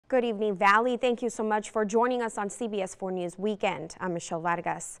Good evening, Valley. Thank you so much for joining us on CBS 4 News Weekend. I'm Michelle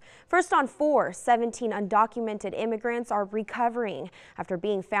Vargas. First on 4, 17 undocumented immigrants are recovering after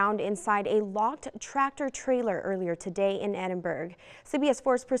being found inside a locked tractor trailer earlier today in Edinburgh. CBS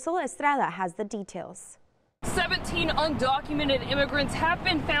 4's Priscilla Estrada has the details. 17 undocumented immigrants have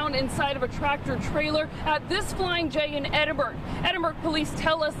been found inside of a tractor trailer at this Flying J in Edinburgh. Edinburgh police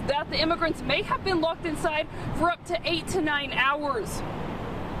tell us that the immigrants may have been locked inside for up to 8 to 9 hours.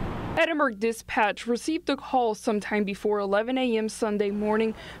 Edinburgh Dispatch received a call sometime before 11 a.m. Sunday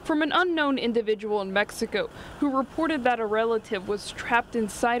morning from an unknown individual in Mexico who reported that a relative was trapped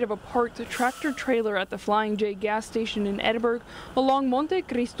inside of a parked tractor trailer at the Flying J gas station in Edinburgh along Monte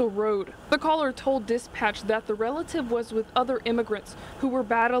Cristo Road. The caller told Dispatch that the relative was with other immigrants who were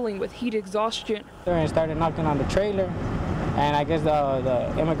battling with heat exhaustion. And started knocking on the trailer, and I guess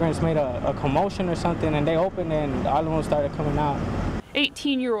the immigrants made a commotion or something, and they opened and all of them started coming out.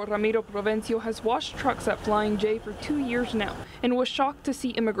 18-year-old Ramiro Provencio has washed trucks at Flying J for 2 years now and was shocked to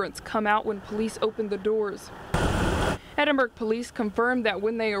see immigrants come out when police opened the doors. Edinburgh police confirmed that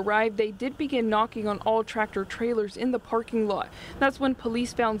when they arrived, they did begin knocking on all tractor trailers in the parking lot. That's when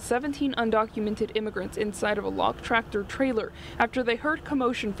police found 17 undocumented immigrants inside of a locked tractor trailer after they heard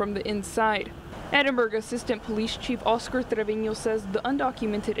commotion from the inside. Edinburgh Assistant Police Chief Oscar Trevino says the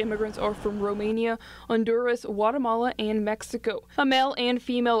undocumented immigrants are from Romania, Honduras, Guatemala, and Mexico. A male and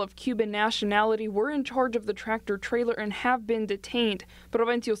female of Cuban nationality were in charge of the tractor trailer and have been detained.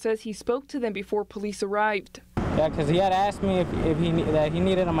 Provencio says he spoke to them before police arrived. Yeah, because he had asked me if he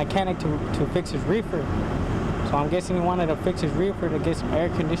needed a mechanic to fix his reefer. So I'm guessing he wanted to fix his reefer to get some air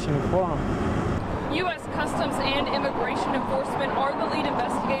conditioning for him. U.S. Customs and Immigration Enforcement are the lead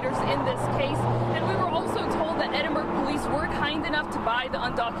investigators in this case, and we were also told that Edinburgh police were kind enough to buy the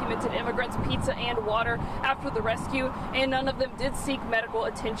undocumented immigrants pizza and water after the rescue, and none of them did seek medical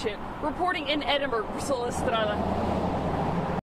attention. Reporting in Edinburgh, Priscilla Estrada.